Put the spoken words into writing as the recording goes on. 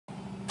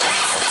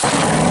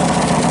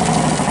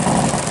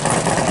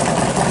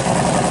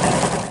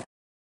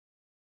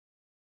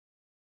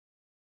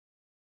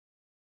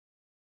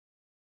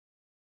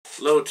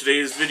Hello,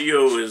 today's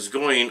video is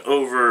going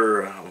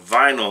over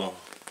vinyl.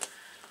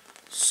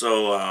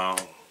 So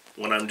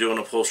when I'm doing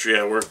upholstery,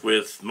 I work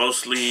with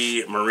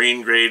mostly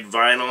marine grade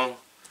vinyl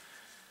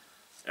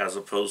as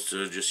opposed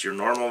to just your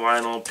normal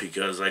vinyl,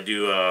 because I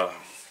do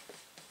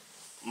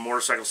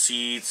motorcycle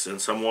seats and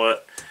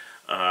somewhat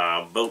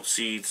boat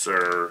seats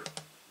or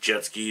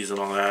jet skis and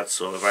all that.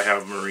 So if I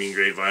have marine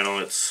grade vinyl,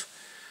 it's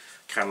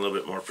kind of a little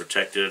bit more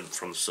protected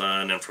from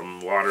sun and from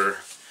water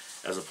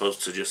as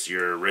opposed to just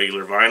your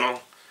regular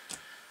vinyl.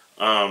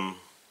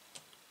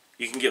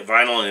 You can get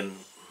vinyl in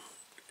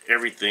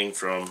everything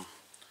from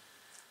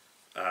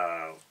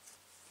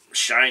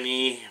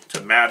shiny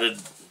to matted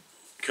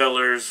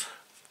colors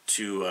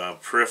to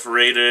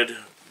perforated,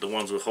 the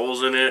ones with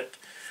holes in it.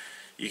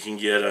 You can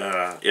get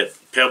it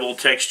pebble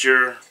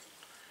texture,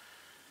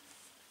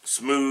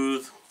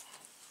 smooth,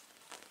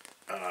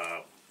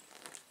 a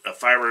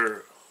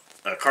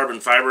carbon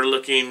fiber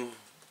looking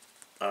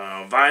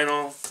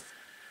vinyl.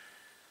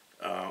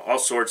 All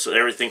sorts of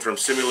everything from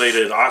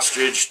simulated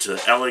ostrich to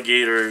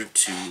alligator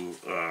to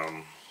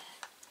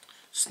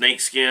snake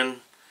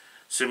skin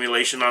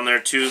simulation on there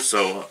too.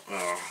 So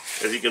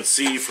as you can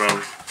see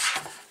from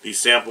these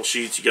sample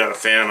sheets, you got a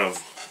fan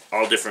of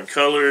all different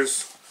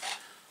colors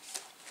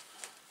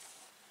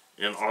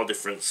and all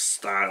different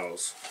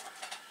styles.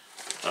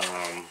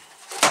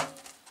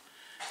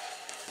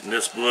 In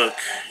this book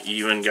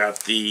you even got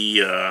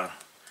the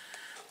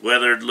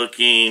weathered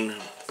looking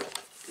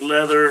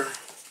leather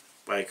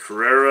by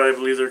Carrera, I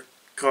believe they're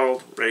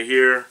called, right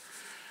here.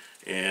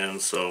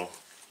 And so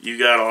you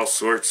got all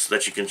sorts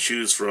that you can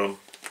choose from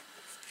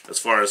as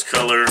far as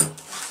color,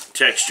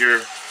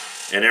 texture,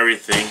 and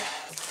everything.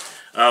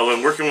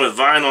 When working with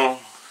vinyl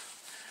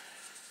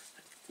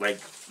like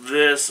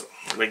this,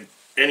 like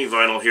any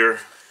vinyl here,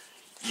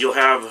 you'll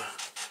have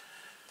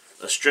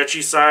a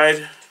stretchy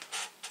side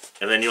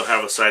and then you'll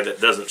have a side that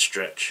doesn't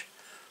stretch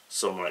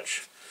so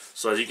much.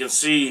 So as you can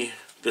see,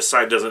 this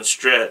side doesn't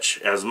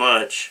stretch as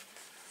much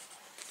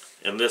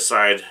and this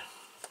side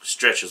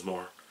stretches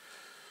more.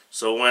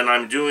 So when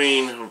I'm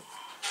doing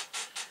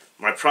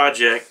my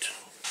project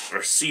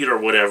or seat or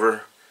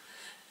whatever,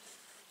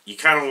 you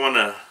kind of want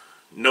to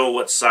know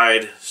what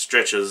side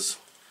stretches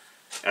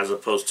as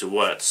opposed to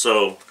what.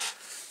 So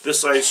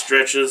this side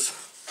stretches,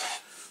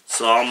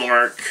 so I'll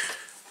mark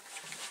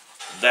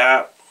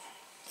that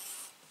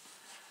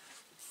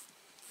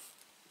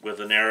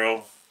with an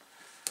arrow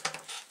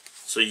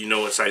so you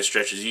know what side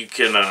stretches. You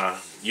can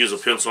use a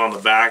pencil on the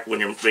back when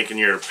you're making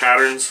your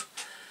patterns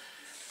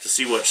to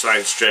see what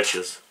side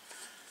stretches.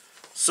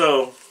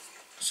 So,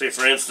 say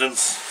for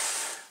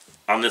instance,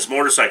 on this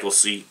motorcycle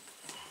seat,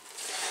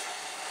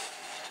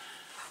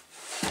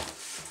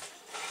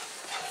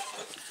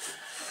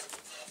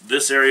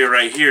 this area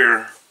right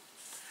here,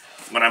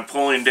 when I'm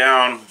pulling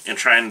down and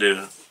trying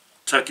to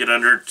tuck it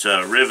under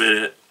to rivet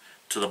it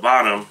to the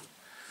bottom,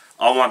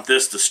 I'll want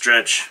this to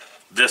stretch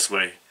this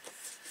way.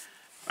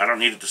 I don't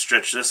need it to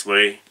stretch this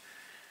way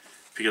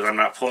because I'm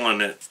not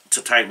pulling it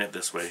to tighten it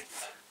this way.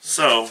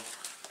 So,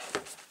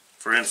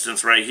 for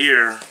instance right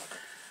here,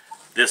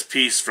 this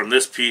piece from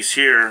this piece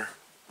here,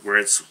 where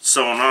it's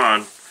sewn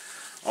on,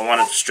 I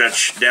want it to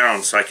stretch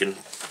down so I can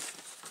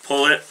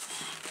pull it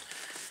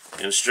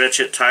and stretch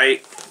it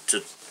tight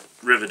to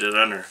rivet it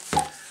under.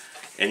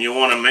 And you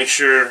want to make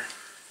sure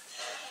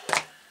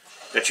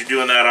that you're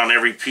doing that on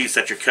every piece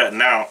that you're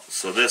cutting out.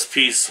 So this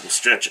piece will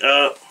stretch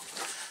up,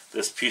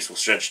 this piece will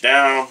stretch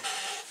down,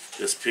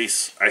 this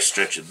piece I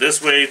stretch it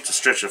this way to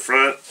stretch the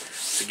front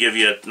to give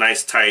you a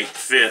nice tight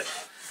fit,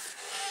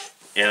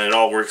 and it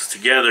all works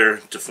together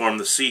to form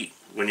the seat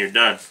when you're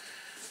done.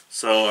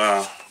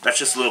 So that's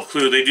just a little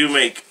clue. They do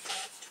make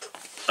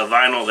a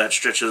vinyl that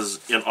stretches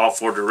in all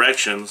four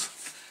directions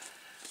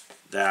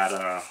that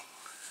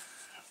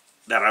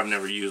I've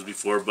never used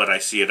before, but I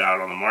see it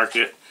out on the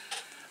market.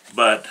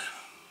 But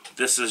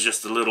this is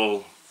just a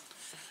little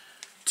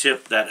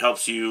tip that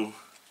helps you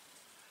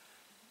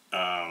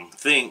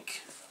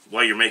think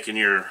while you're making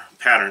your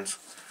patterns.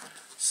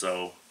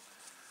 So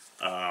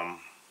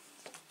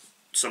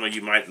some of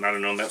you might not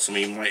have known that, some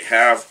of you might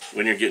have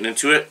when you're getting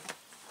into it.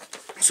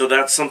 So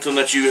that's something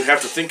that you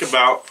have to think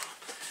about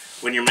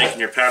when you're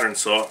making your pattern.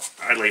 So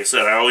like I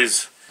said, I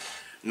always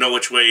know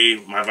which way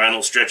my vinyl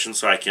is stretching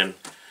so I can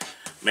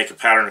make a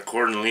pattern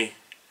accordingly,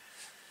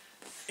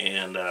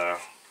 and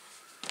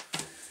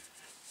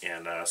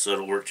so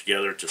it'll work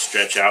together to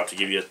stretch out to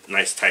give you a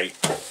nice tight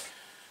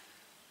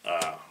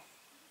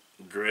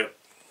grip,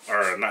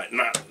 or not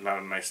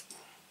a nice,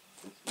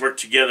 work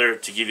together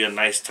to give you a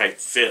nice tight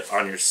fit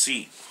on your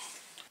seat.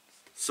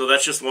 So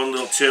that's just one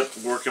little tip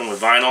working with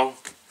vinyl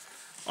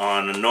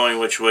on knowing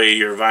which way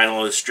your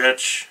vinyl is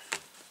stretched,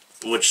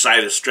 which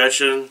side is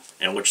stretching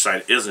and which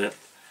side isn't.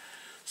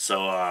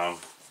 So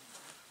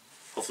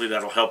hopefully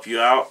that'll help you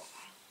out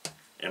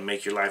and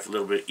make your life a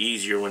little bit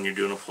easier when you're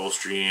doing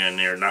upholstery and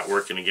they're not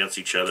working against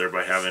each other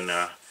by having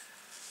a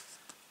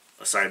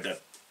side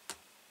that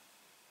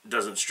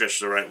doesn't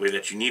stretch the right way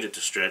that you need it to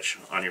stretch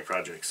on your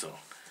project. So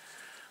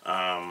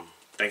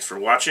thanks for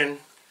watching,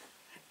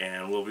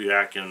 and we'll be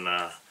back in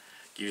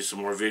give you some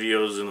more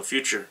videos in the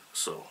future.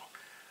 So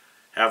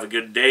have a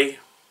good day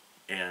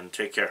and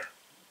take care.